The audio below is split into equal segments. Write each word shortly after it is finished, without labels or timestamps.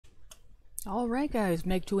Alright guys,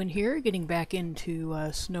 megtwin here, getting back into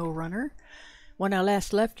SnowRunner. When I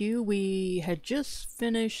last left you, we had just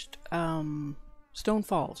finished Stone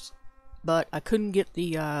Falls, but I couldn't get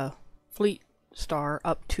the fleet star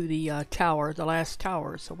up to the tower, the last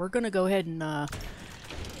tower, so we're going to go ahead and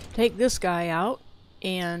take this guy out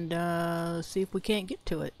and see if we can't get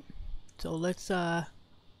to it. So let's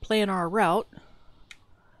plan our route.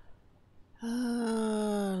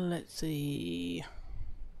 Let's see.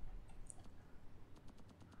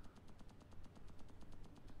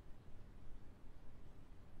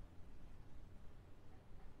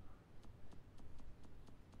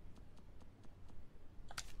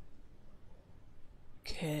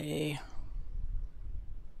 Okay.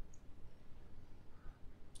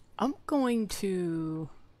 I'm going to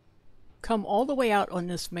come all the way out on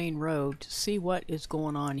this main road to see what is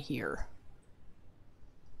going on here.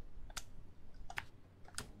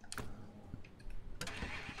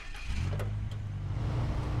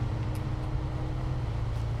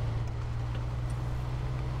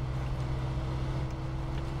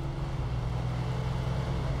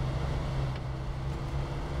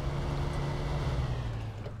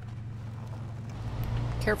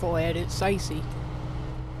 Careful, Ed, it's icy.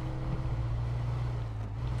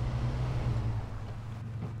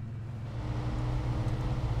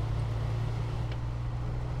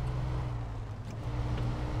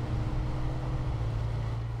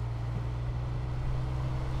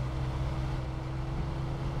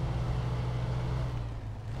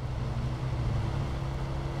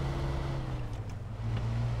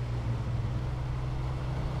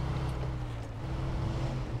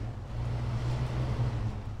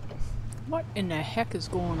 What in the heck is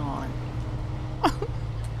going on?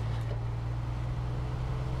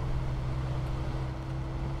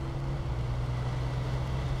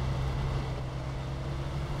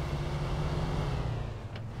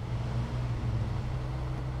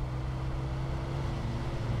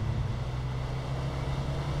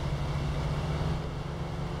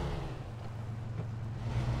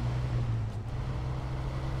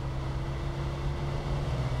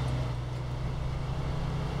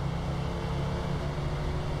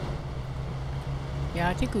 Yeah,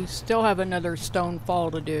 I think we still have another stone fall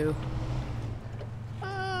to do.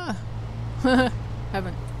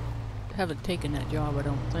 Haven't taken that job, I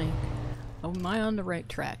don't think. Oh, am I on the right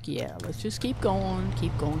track? Yeah, let's just keep going,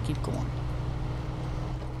 keep going, keep going.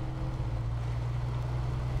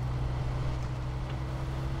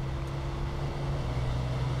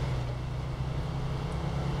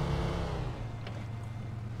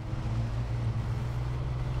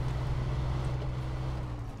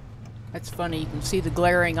 That's funny, you can see the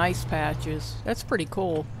glaring ice patches. That's pretty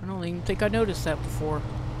cool. I don't even think I noticed that before.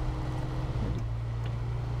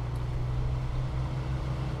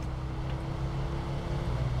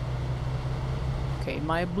 Okay,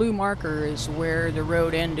 my blue marker is where the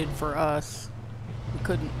road ended for us. We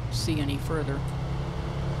couldn't see any further.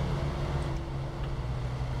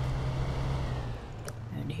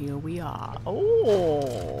 And here we are.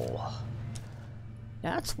 Oh!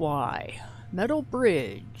 That's why. Metal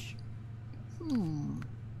bridge.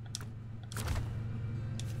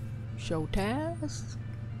 Show task.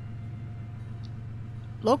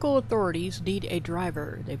 Local authorities need a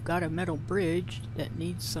driver. They've got a metal bridge that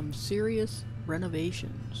needs some serious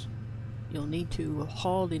renovations. You'll need to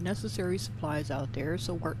haul the necessary supplies out there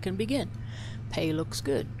so work can begin. Pay looks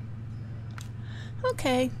good.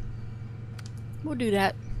 Okay. We'll do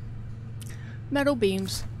that. Metal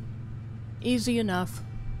beams. Easy enough.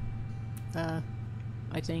 I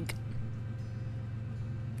think.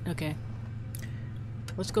 Okay.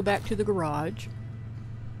 Let's go back to the garage.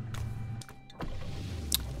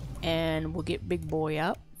 And we'll get Big Boy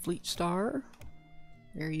out. Fleet Star.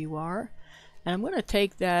 There you are. And I'm going to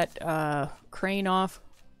take that crane off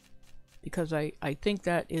because I think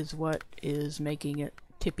that is what is making it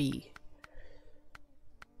tippy.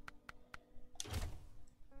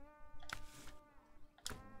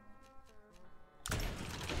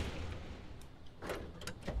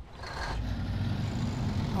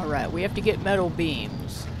 Alright, we have to get metal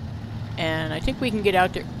beams. And I think we can get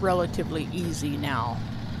out there relatively easy now.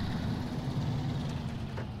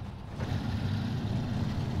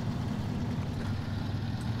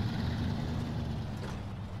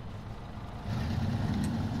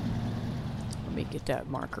 Let me get that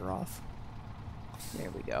marker off. There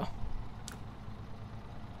we go.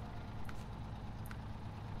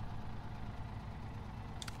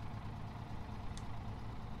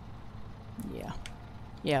 Yeah.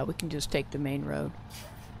 Yeah, we can just take the main road.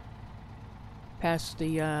 Past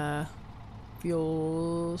the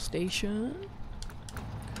fuel station.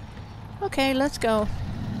 Okay, let's go.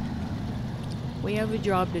 We have a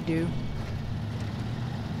job to do.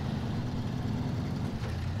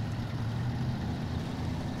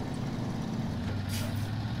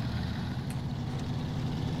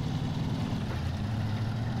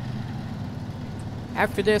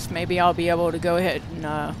 After this, maybe I'll be able to go ahead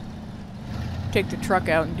and take the truck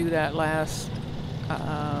out and do that last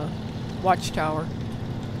watchtower.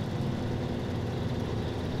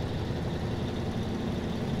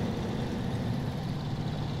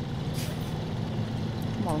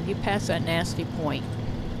 Come on, get past that nasty point.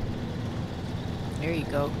 There you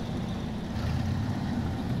go.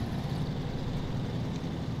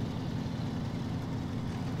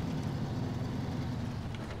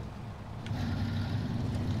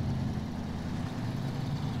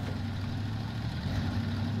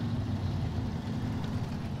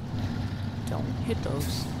 Don't hit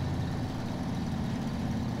those.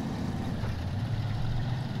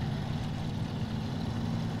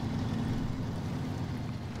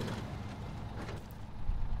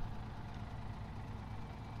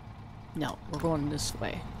 No, we're going this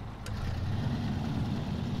way.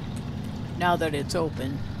 Now that it's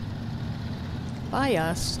open. By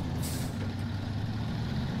us.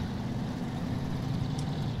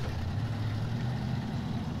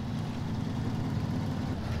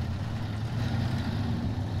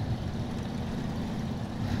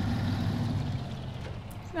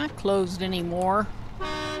 It's not closed anymore.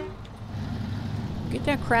 Get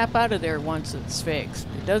that crap out of there once it's fixed.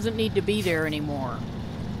 It doesn't need to be there anymore.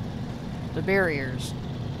 The barriers.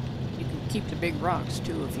 You can keep the big rocks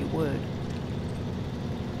too if you would.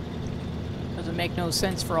 Doesn't make no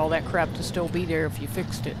sense for all that crap to still be there if you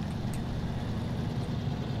fixed it.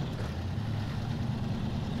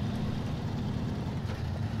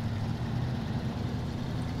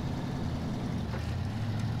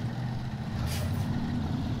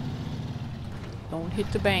 Don't hit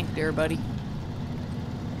the bank there, buddy.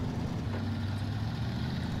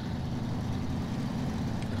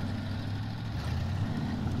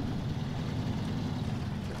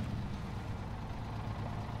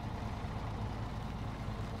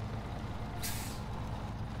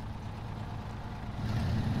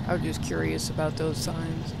 I was just curious about those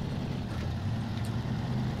signs.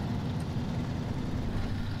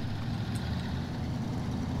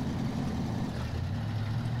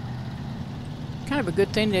 Kind of a good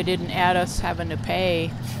thing they didn't add us having to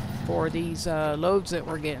pay for these loads that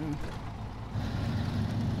we're getting.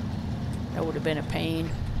 That would have been a pain.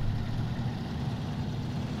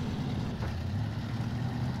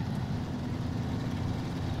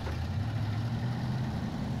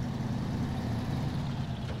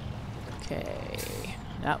 Okay,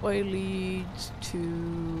 that way leads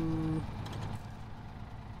to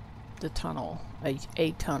the tunnel,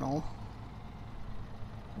 a tunnel,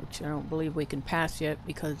 which I don't believe we can pass yet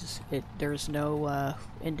because there's no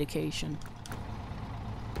indication.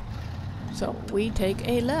 So we take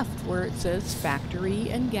a left where it says factory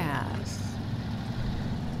and gas.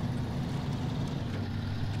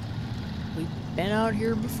 We've been out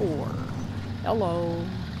here before. Hello.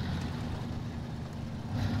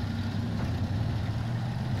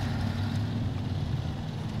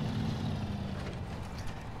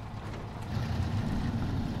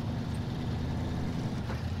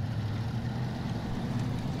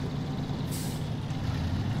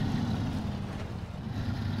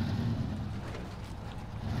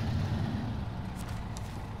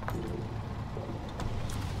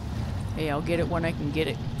 Hey, I'll get it when I can get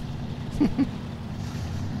it.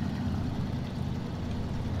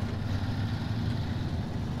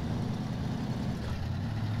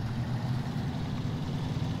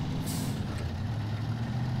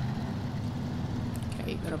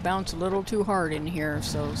 Okay, gonna bounce a little too hard in here,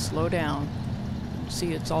 so slow down.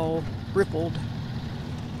 See, it's all rippled.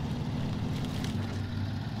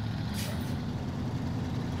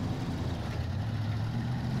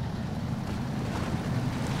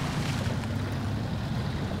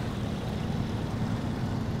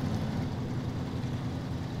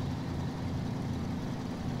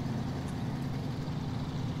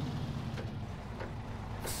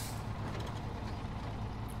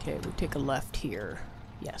 Okay, we take a left here.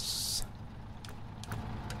 Yes.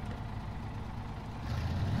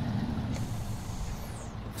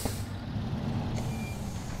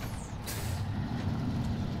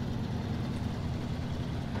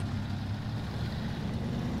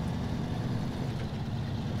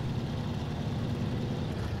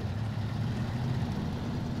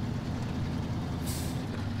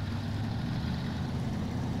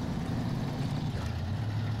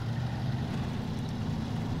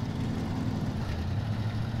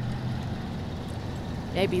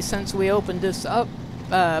 Maybe since we opened this up,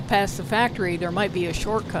 past the factory, there might be a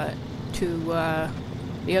shortcut to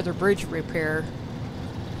the other bridge repair.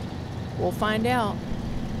 We'll find out.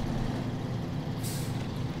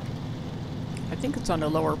 I think it's on the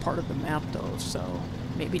lower part of the map though, so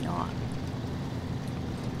maybe not.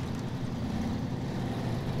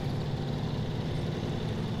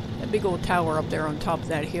 That big old tower up there on top of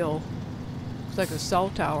that hill. Looks like a cell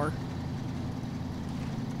tower.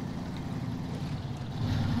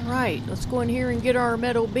 Alright, let's go in here and get our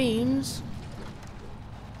metal beams.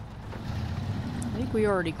 I think we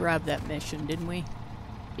already grabbed that mission, didn't we?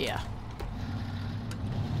 Yeah.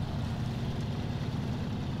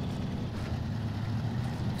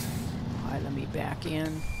 Alright, let me back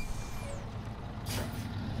in.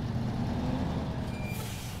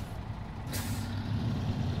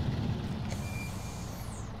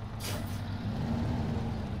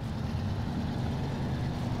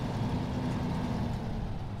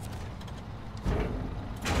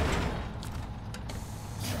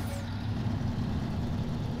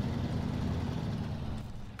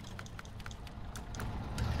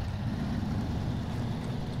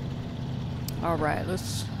 Alright,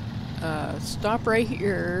 let's stop right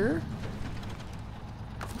here.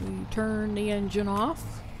 We turn the engine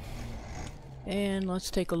off. And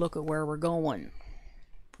let's take a look at where we're going.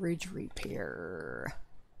 Bridge repair.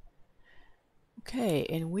 Okay,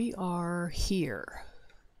 and we are here.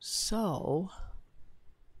 So...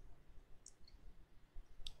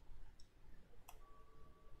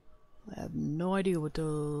 I have no idea what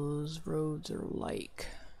those roads are like.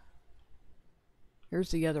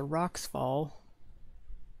 Here's the other rocks fall.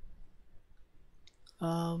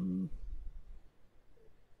 I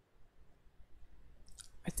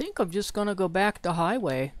think I'm just gonna go back to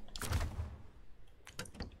highway.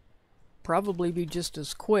 Probably be just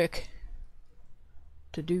as quick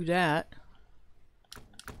to do that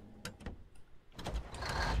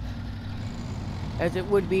as it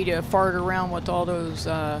would be to fart around with all those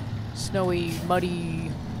snowy, muddy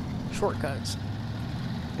shortcuts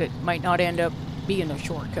that might not end up being a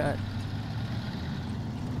shortcut.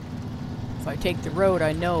 If I take the road,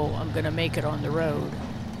 I know I'm gonna make it on the road.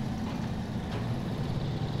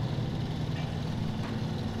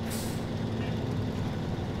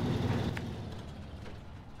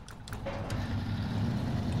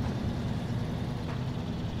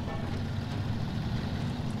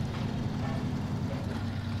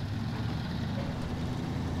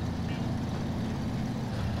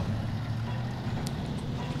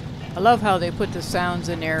 I love how they put the sounds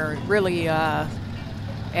in there. It really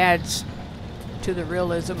adds to the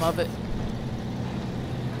realism of it.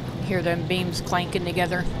 You hear them beams clanking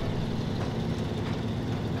together.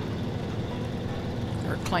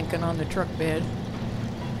 Or clanking on the truck bed.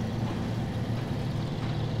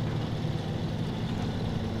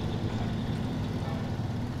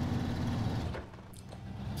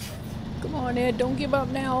 Come on, Ed, don't give up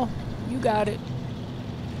now. You got it.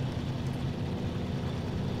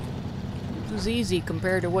 It was easy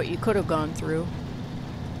compared to what you could have gone through.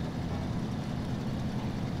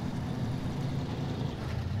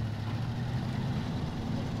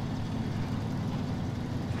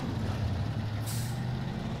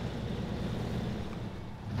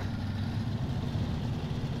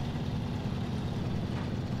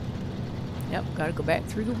 Yep, gotta go back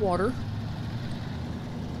through the water.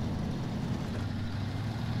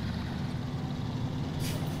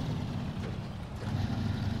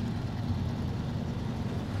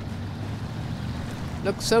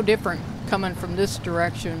 Looks so different coming from this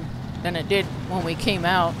direction than it did when we came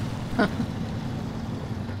out.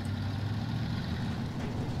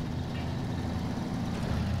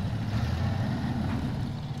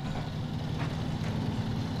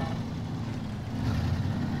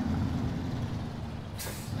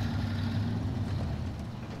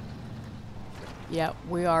 Yeah,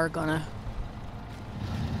 we are gonna...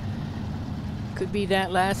 Could be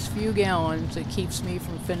that last few gallons that keeps me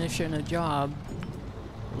from finishing a job.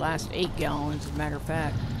 Last 8 gallons, as a matter of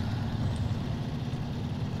fact.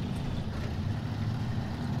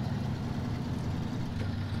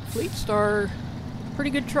 Fleet Star, pretty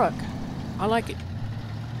good truck. I like it.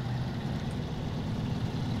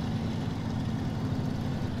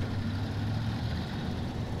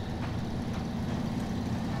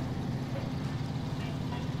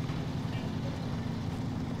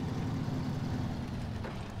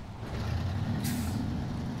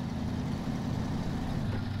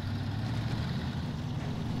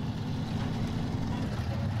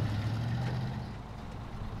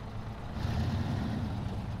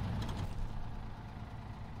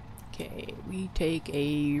 Okay, we take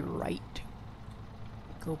a right.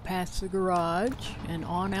 Go past the garage and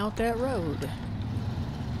on out that road.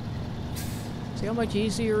 See how much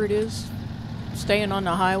easier it is staying on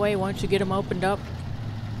the highway once you get them opened up?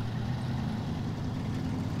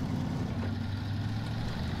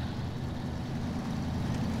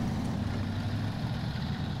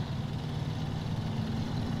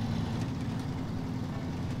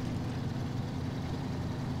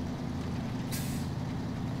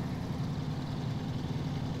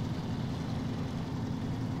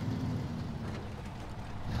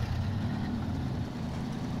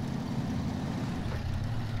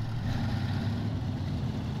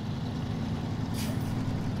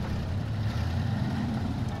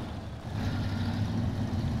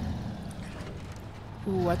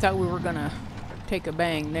 Ooh, I thought we were gonna take a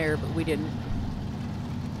bang there, but we didn't.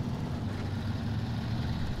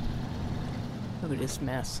 Look at this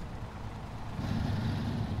mess.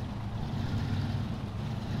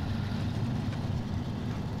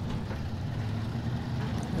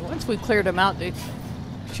 And once we cleared them out, they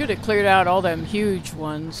should have cleared out all them huge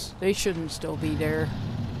ones. They shouldn't still be there.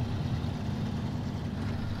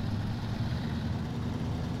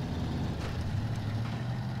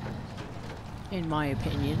 In my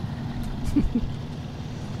opinion.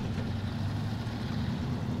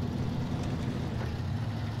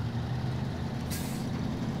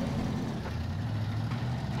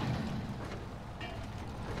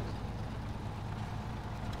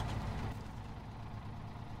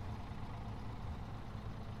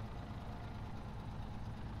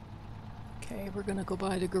 Okay, we're gonna go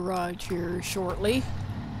by the garage here shortly.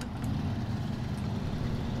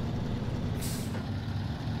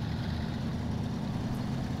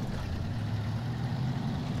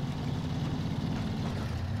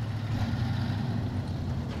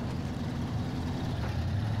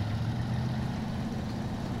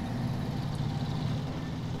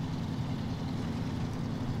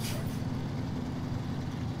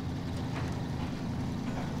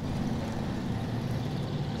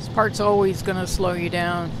 Part's always gonna slow you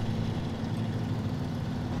down.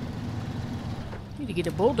 Need to get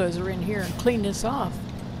a bulldozer in here and clean this off.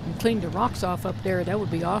 And clean the rocks off up there. That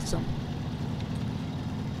would be awesome.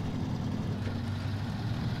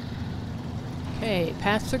 Okay,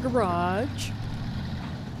 past the garage.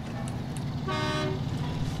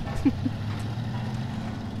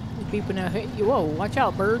 Beeping out. Hey, whoa, watch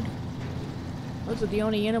out, bird. Those are the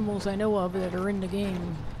only animals I know of that are in the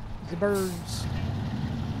game. The birds.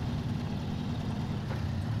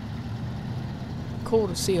 Cool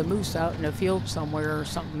to see a moose out in a field somewhere or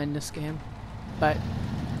something in this game, but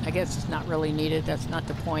I guess it's not really needed. That's not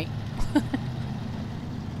the point.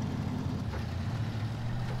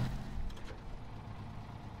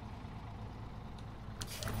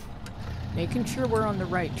 Making sure we're on the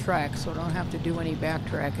right track so I don't have to do any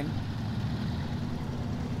backtracking.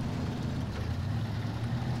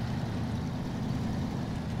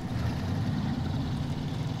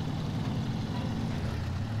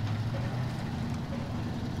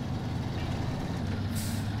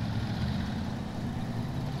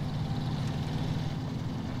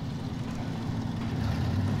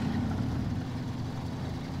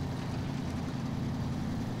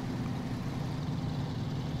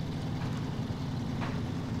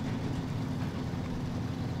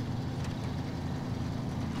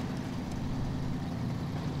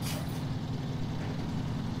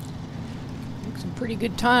 Pretty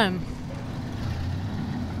good time.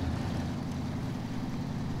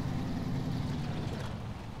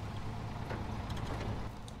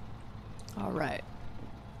 All right.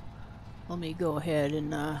 Let me go ahead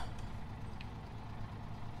and all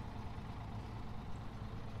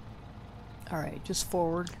right, just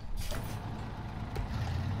forward.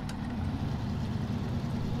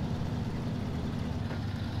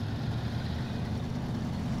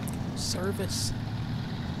 Service.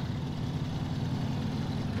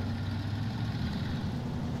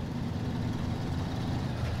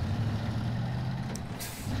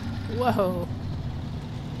 Whoa.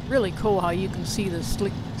 Really cool how you can see the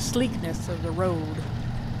sleekness of the road.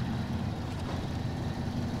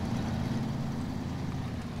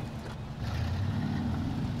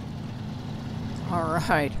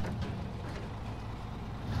 Alright.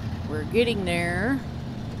 We're getting there.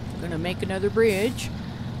 We're gonna make another bridge.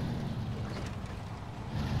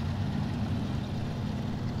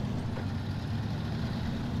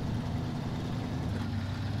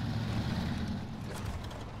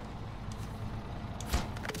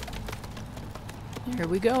 Here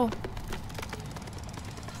we go.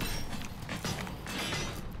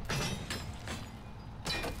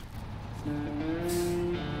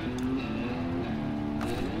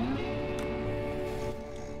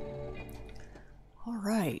 All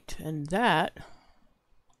right, and that,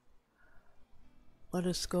 let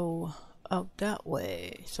us go out that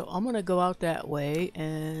way. So I'm gonna go out that way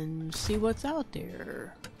and see what's out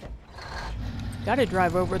there. Gotta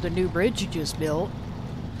drive over the new bridge you just built.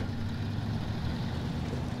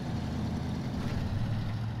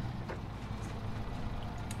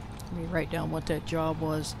 Let me write down what that job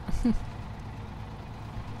was.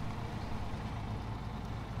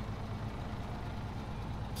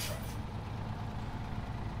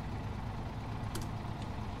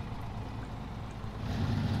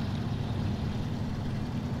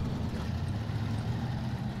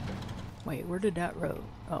 Wait, where did that road?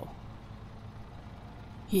 Oh.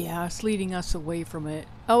 Yeah, it's leading us away from it.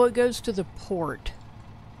 Oh, it goes to the port.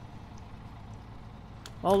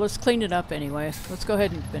 Well, let's clean it up anyway. Let's go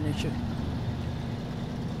ahead and finish it.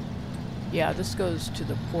 Yeah, this goes to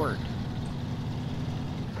the port.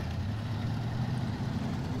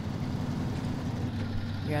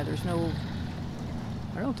 Yeah, there's no...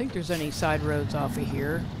 I don't think there's any side roads off of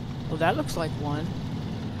here. Well, that looks like one.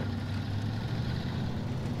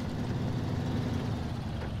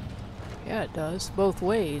 Yeah, it does. Both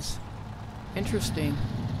ways. Interesting.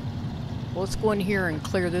 Well, let's go in here and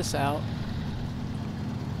clear this out.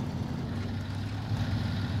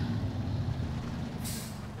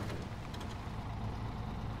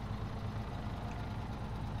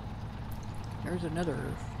 There's another...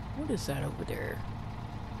 What is that over there?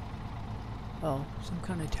 Oh, some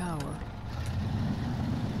kind of tower.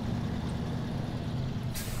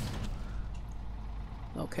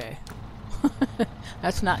 Okay.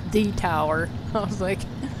 That's not the tower. I was like,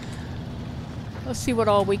 let's see what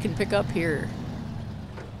all we can pick up here.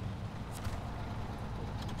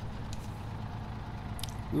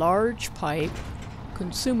 Large pipe,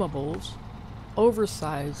 consumables,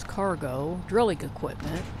 oversized cargo, drilling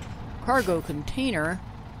equipment, cargo container.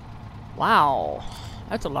 Wow,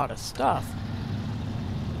 that's a lot of stuff.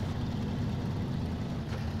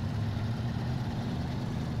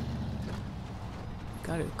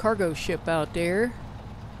 Got a cargo ship out there.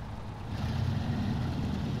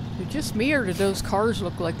 Is it just me, or did those cars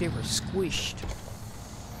look like they were squished?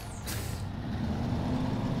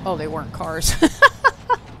 Oh, they weren't cars.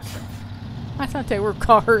 I thought they were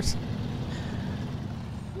cars.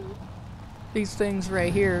 These things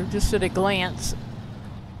right here, just at a glance.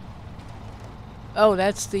 Oh,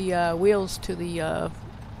 that's the wheels to the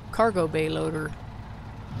cargo bay loader.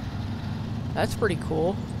 That's pretty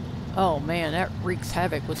cool. Oh man, that wreaks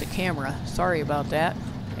havoc with the camera. Sorry about that.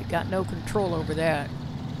 I got no control over that.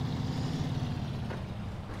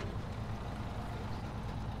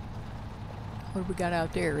 What do we got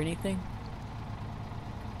out there? Anything?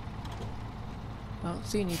 I don't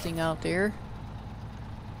see anything out there.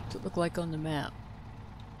 What's it look like on the map?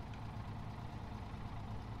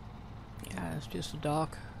 Yeah, it's just a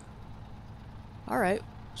dock. Alright,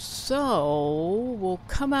 so we'll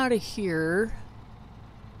come out of here.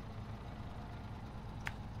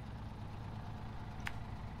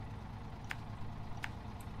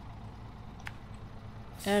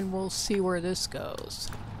 And we'll see where this goes.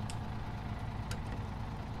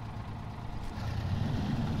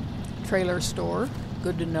 Trailer store,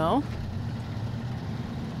 good to know.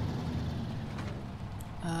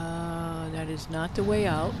 That is not the way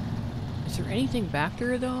out. Is there anything back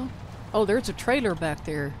there though? Oh, there's a trailer back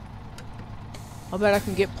there. I'll bet I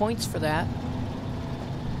can get points for that.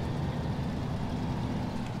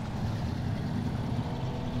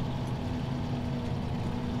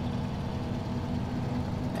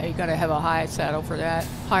 You gotta have a high saddle for that.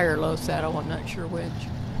 High or low saddle, I'm not sure which.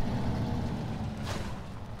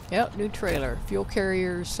 Yep, new trailer. Fuel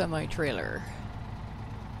carrier, semi-trailer.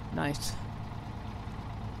 Nice.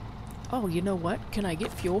 Oh, you know what? Can I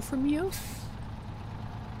get fuel from you?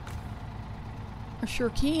 I sure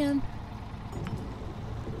can.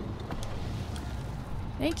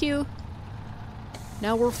 Thank you.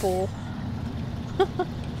 Now we're full.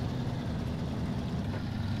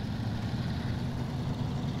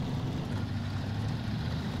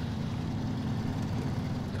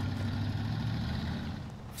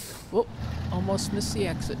 Whoop, almost missed the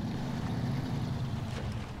exit.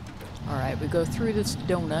 Alright, we go through this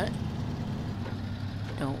donut.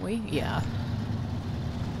 Don't we? Yeah.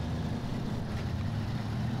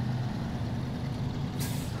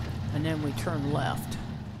 And then we turn left.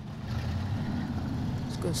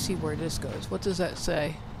 Let's go see where this goes. What does that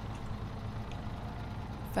say?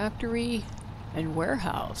 Factory and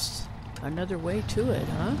warehouse. Another way to it,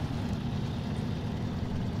 huh?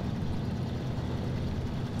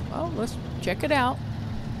 Well, let's check it out.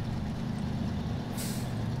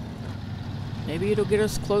 Maybe it'll get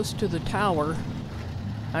us close to the tower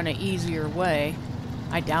on an easier way.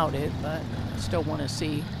 I doubt it, but I still want to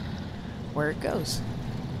see where it goes.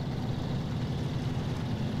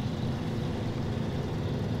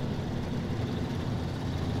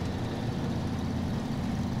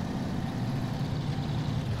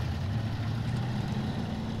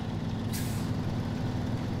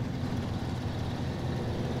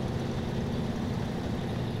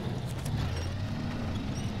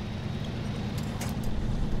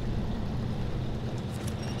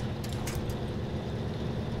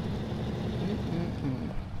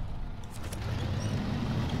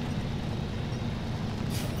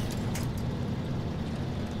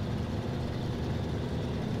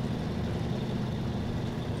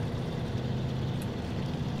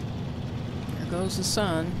 goes the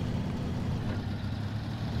sun.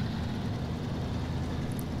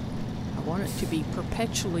 I want it to be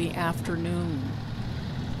perpetually afternoon.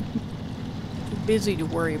 Too busy to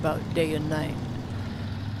worry about day and night.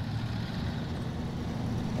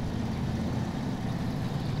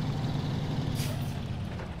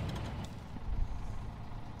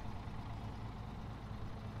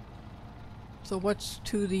 So what's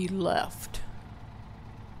to the left?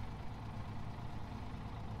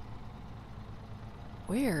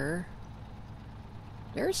 Where?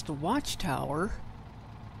 There's the watchtower.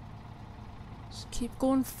 Just keep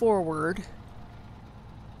going forward.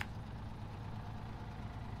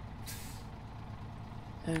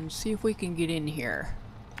 And see if we can get in here.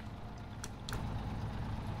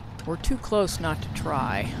 We're too close not to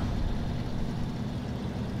try.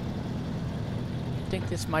 I think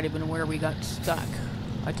this might have been where we got stuck.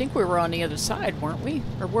 I think we were on the other side, weren't we?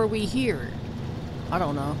 Or were we here? I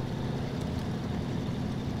don't know.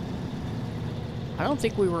 I don't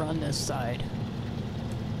think we were on this side.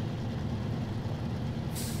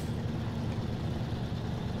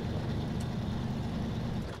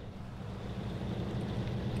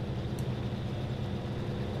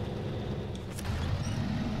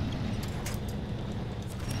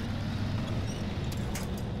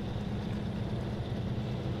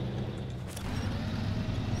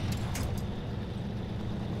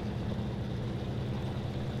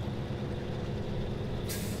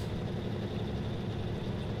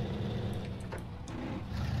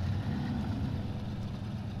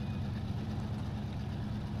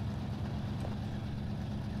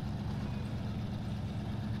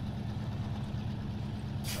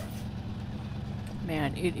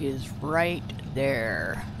 Man, it is right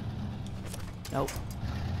there. Nope.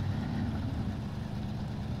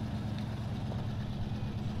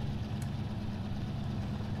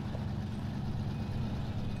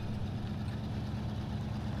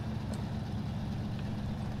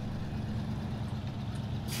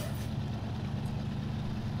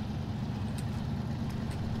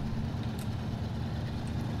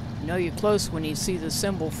 You know you're close when you see the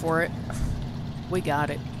symbol for it. We got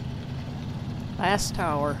it. Last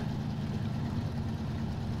tower.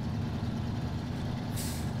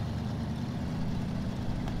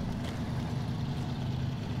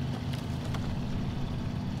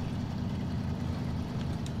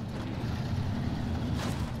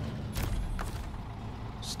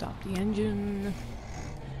 Stop the engine.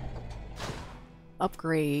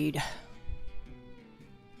 Upgrade.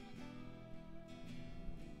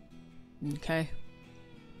 Okay.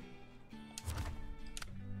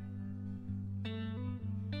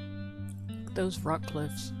 Those rock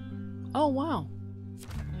cliffs. Oh wow.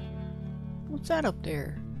 What's that up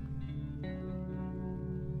there?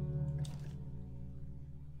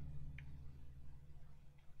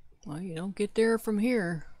 Well, you don't get there from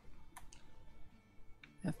here.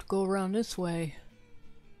 You have to go around this way.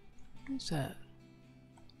 What's that?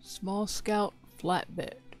 Small Scout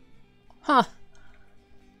flatbed. Huh.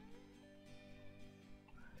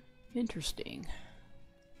 Interesting.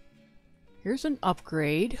 Here's an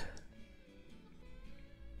upgrade.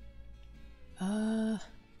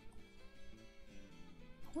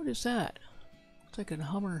 What is that? Looks like a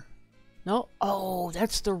Hummer. No? Oh,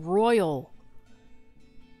 that's the Royal.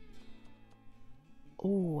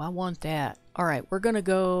 Oh, I want that. Alright, we're gonna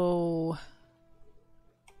go...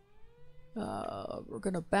 we're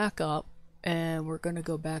gonna back up, and we're gonna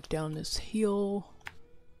go back down this hill.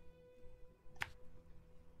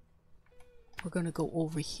 We're gonna go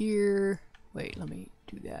over here. Wait, let me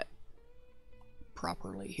do that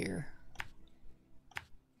properly here.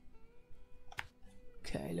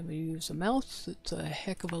 Okay, let me use the mouse. It's a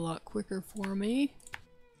heck of a lot quicker for me.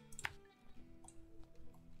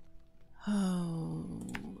 Oh,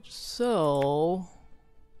 so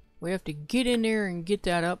we have to get in there and get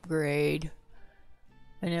that upgrade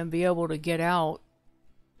and then be able to get out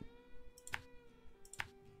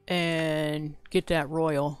and get that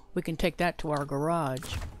Royal. We can take that to our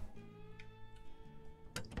garage.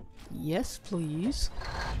 Yes, please.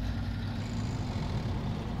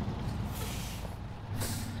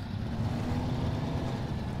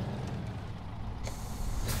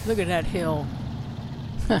 Look at that hill.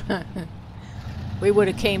 We would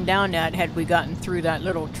have came down that had we gotten through that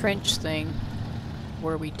little trench thing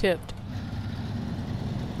where we tipped.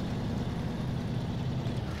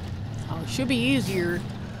 Oh, it should be easier.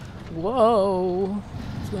 Whoa.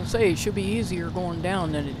 I was going to say, it should be easier going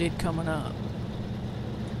down than it did coming up.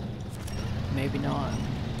 Maybe not.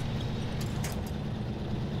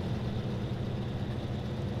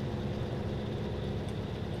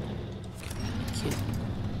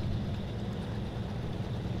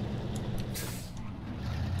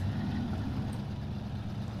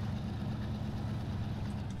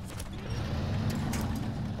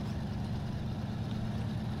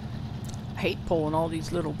 hate pulling all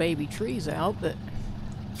these little baby trees out, but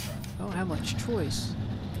I don't have much choice.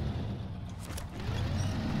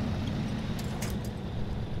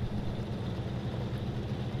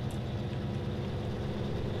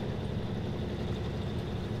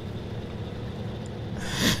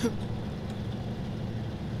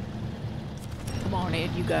 Come on, Ed,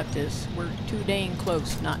 you got this. We're too dang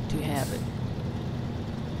close not to have it.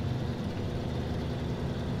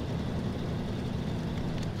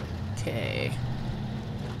 Okay.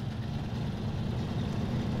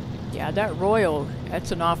 Yeah, that Royal,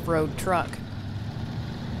 that's an off-road truck.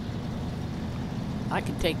 I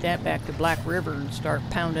can take that back to Black River and start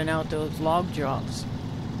pounding out those log jobs.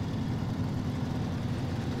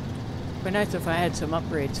 It'd be nice if I had some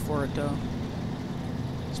upgrades for it though.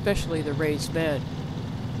 Especially the raised bed.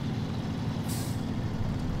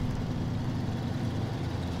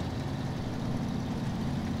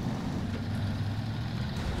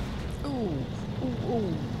 Ooh.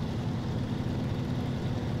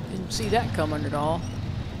 Didn't see that coming at all.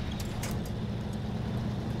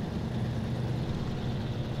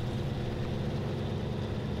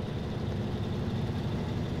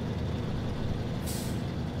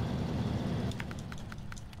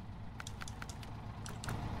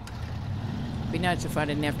 Be nice if I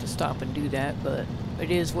didn't have to stop and do that, but it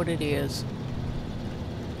is what it is.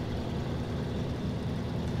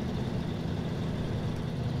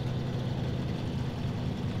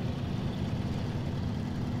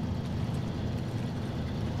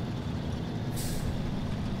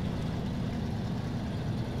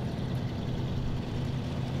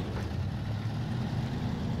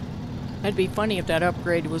 That'd be funny if that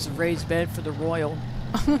upgrade was a raised bed for the Royal.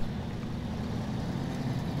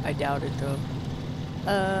 I doubt it though.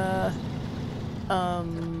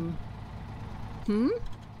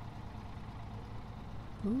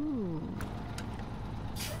 Ooh.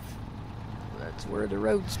 That's where the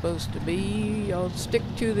road's supposed to be. I'll stick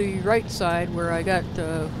to the right side where I got,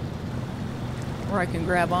 where I can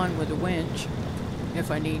grab on with the winch if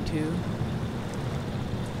I need to.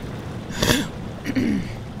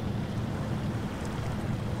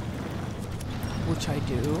 Which I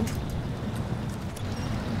do.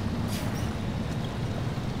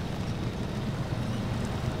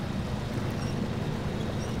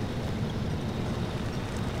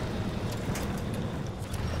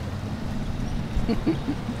 I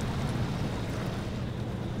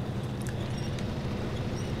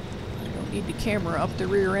don't need the camera up the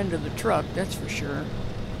rear end of the truck, that's for sure.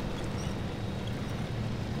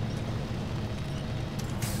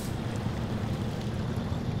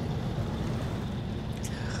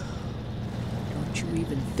 Don't you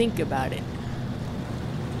even think about it.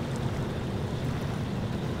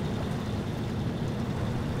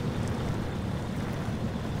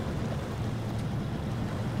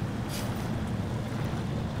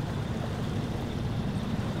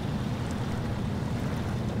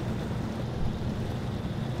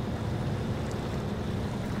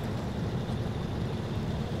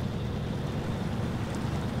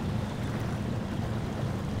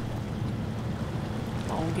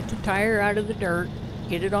 Get the tire out of the dirt,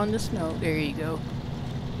 get it on the snow. There you go.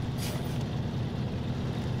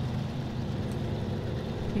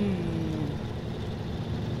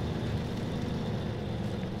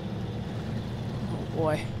 Oh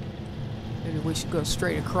boy. Maybe we should go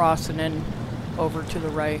straight across and then over to the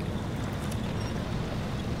right.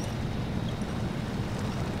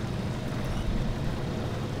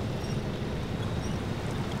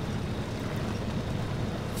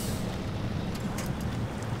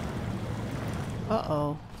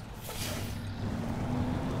 Uh-oh.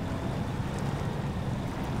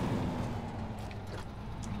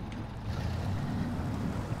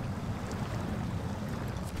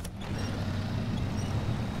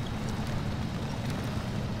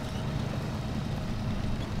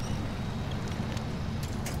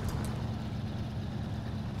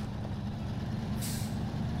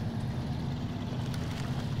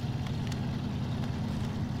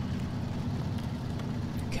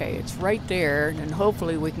 Okay, it's right there, and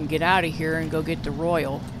hopefully we can get out of here and go get the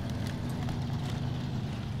Royal.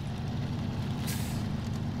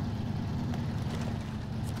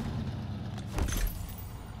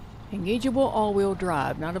 Engageable all-wheel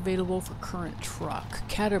drive, not available for current truck.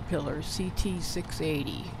 Caterpillar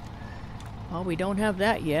CT680. Well, we don't have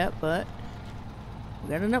that yet, but we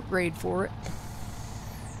got an upgrade for it.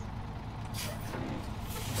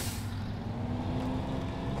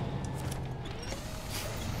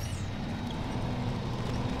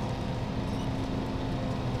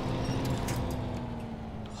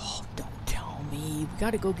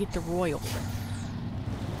 Gotta go get the Royal.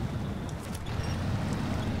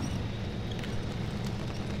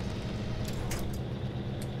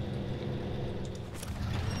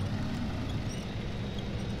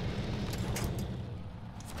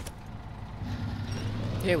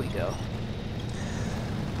 There we go.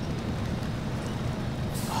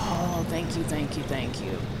 Oh, thank you, thank you, thank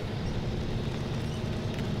you.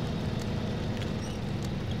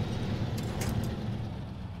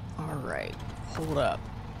 Alright, hold up.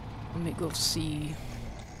 Let me go see.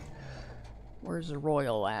 Where's the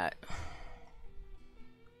Royal at?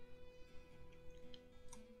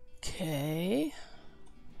 Okay.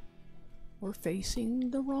 We're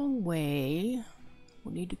facing the wrong way.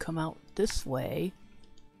 We need to come out this way.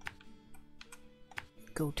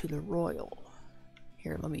 Go to the Royal.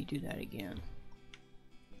 Here, let me do that again.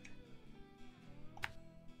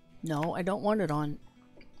 No, I don't want it on...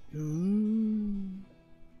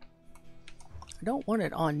 I don't want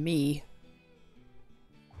it on me.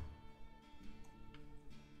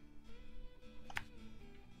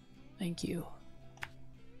 Thank you.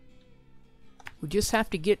 We just have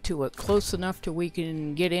to get to it close enough till we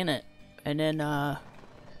can get in it. And then,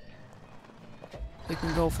 we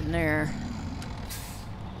can go from there.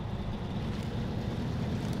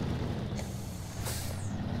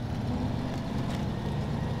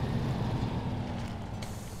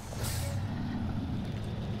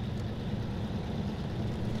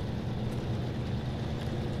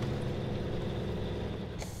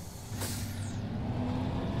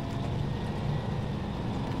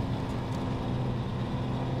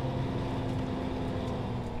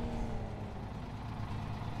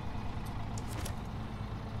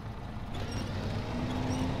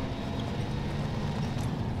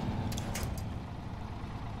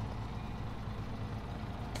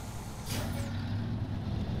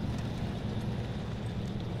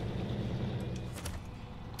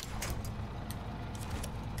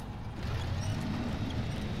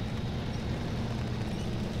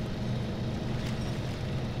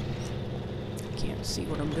 Can't see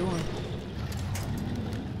what I'm doing.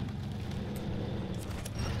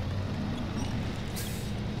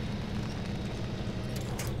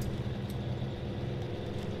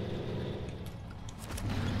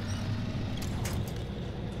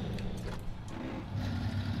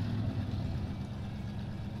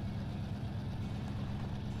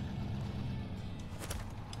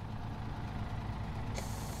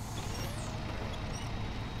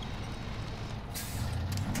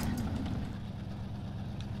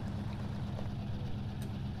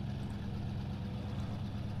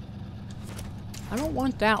 I don't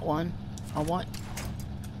want that one. I want...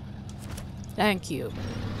 Thank you.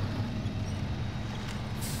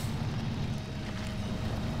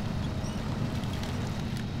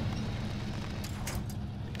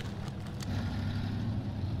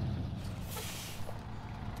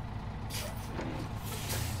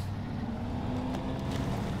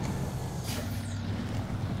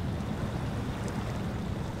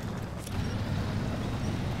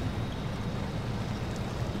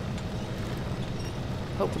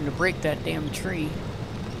 Hoping to break that damn tree.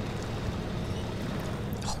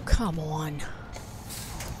 Oh, come on.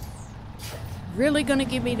 Really gonna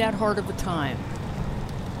give me that hard of a time?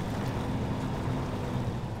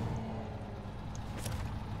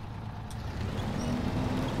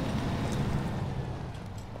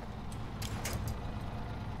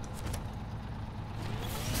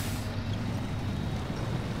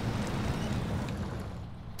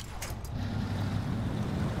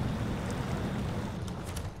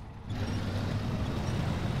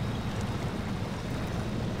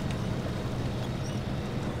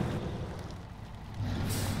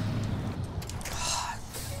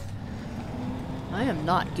 I am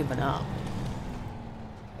not giving up.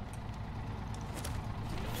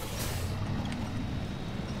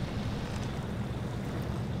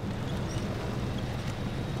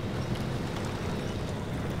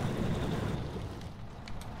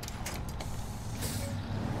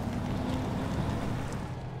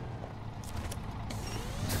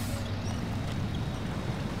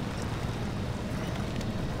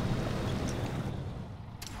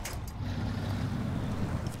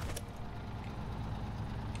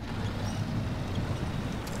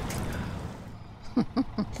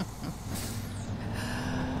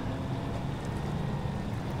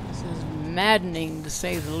 This is maddening to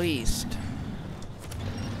say the least.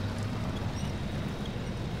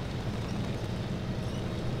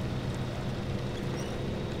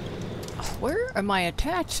 Where am I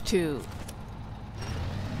attached to?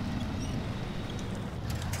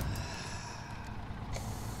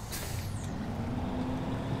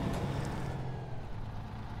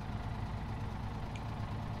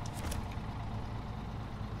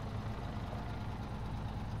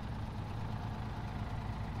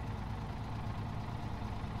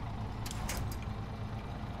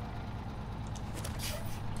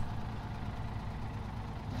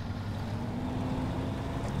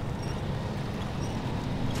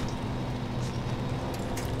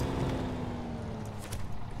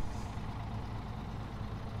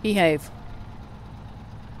 Behave.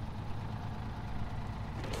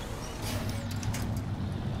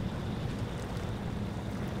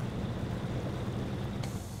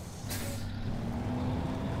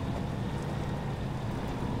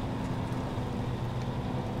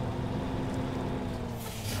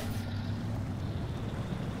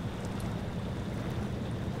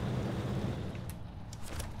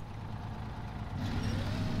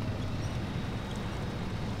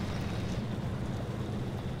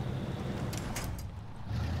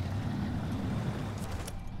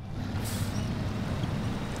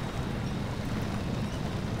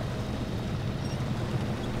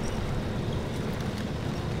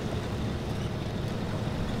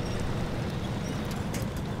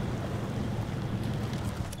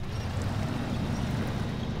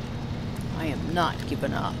 I am not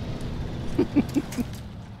giving up.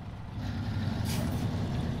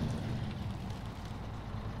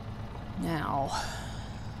 Now,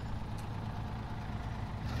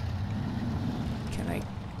 can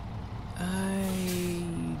I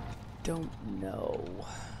don't know.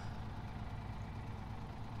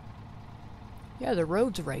 Yeah, the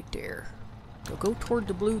road's right there. So go toward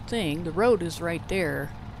the blue thing. The road is right there.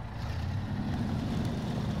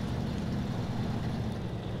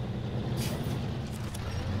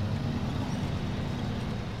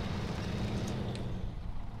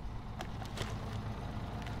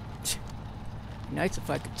 Nice if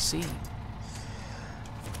I could see.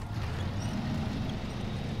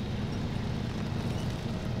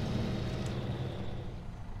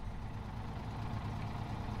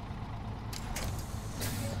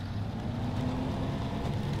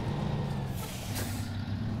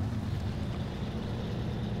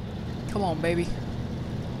 Come on, baby.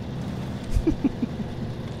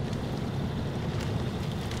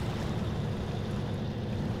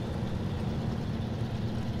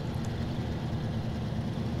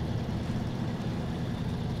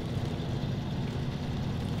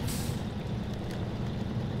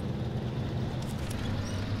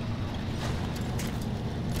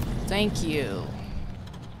 Thank you.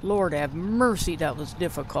 Lord have mercy, that was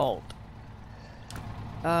difficult.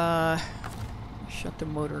 Shut the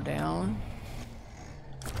motor down.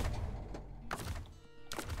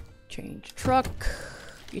 Change truck.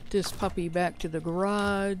 Get this puppy back to the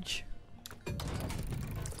garage.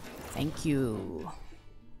 Thank you.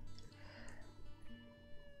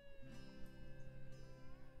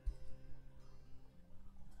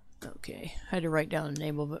 Okay, I had to write down the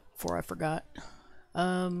name of it before I forgot.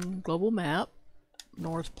 Global map,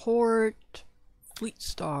 Northport, Fleet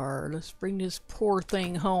Star. Let's bring this poor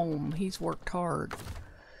thing home. He's worked hard.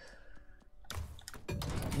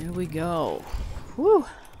 There we go. Whew.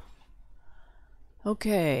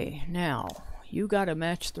 Okay, now you gotta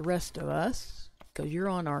match the rest of us because you're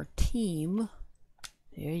on our team.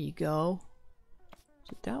 There you go.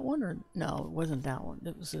 Is it that one or no? It wasn't that one.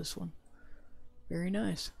 It was this one. Very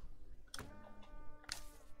nice.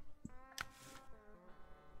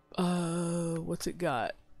 What's it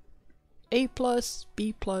got? A plus,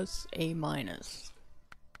 B plus, A minus.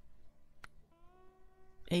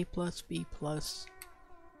 A plus, B plus,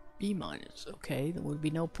 B minus. Okay, there would be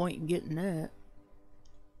no point in getting that.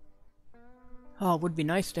 Oh, it would be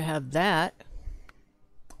nice to have that.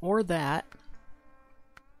 Or that.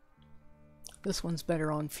 This one's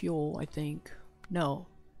better on fuel, I think. No,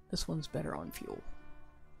 this one's better on fuel.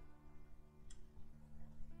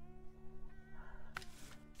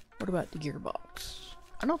 What about the gearbox?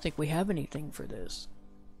 I don't think we have anything for this.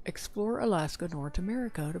 Explore Alaska, North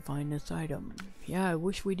America to find this item. Yeah, I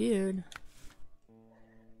wish we did.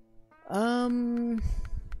 You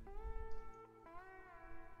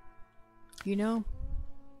know,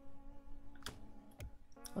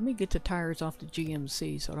 let me get the tires off the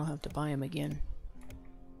GMC so I don't have to buy them again.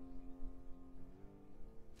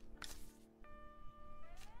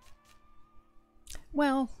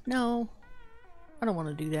 Well, no. I don't want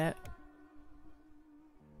to do that.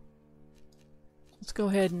 Let's go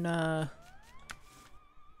ahead and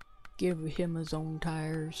give him his own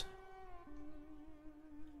tires.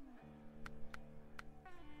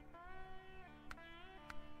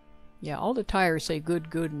 Yeah, all the tires say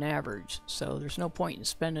good, good, and average, so there's no point in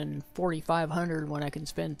spending $4,500 when I can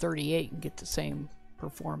spend $38 and get the same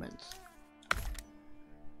performance.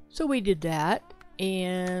 So we did that.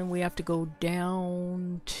 And we have to go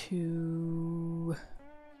down to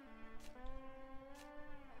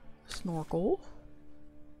snorkel.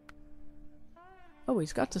 Oh,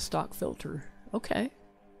 he's got the stock filter. Okay.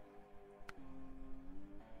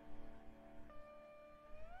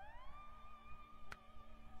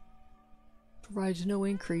 Provides no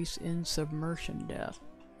increase in submersion depth.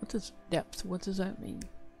 What does that mean?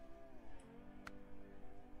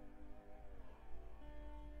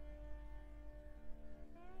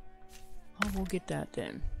 we'll get that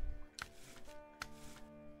then.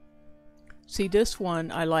 See, this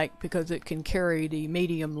one I like because it can carry the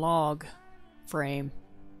medium log frame.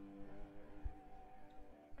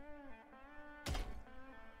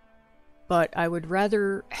 But I would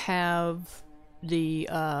rather have the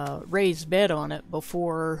raised bed on it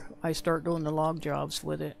before I start doing the log jobs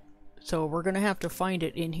with it. So we're gonna have to find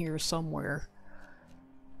it in here somewhere.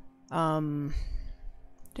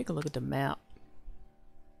 Take a look at the map.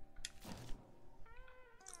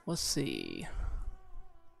 Let's see.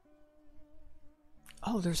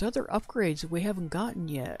 Oh, there's other upgrades that we haven't gotten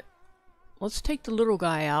yet. Let's take the little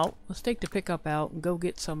guy out. Let's take the pickup out and go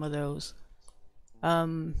get some of those.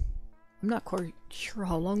 I'm not quite sure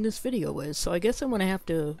how long this video is, so I guess I'm going to have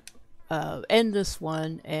to end this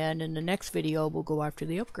one, and in the next video we'll go after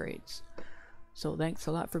the upgrades. So thanks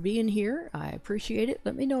a lot for being here. I appreciate it.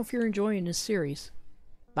 Let me know if you're enjoying this series.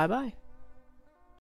 Bye bye.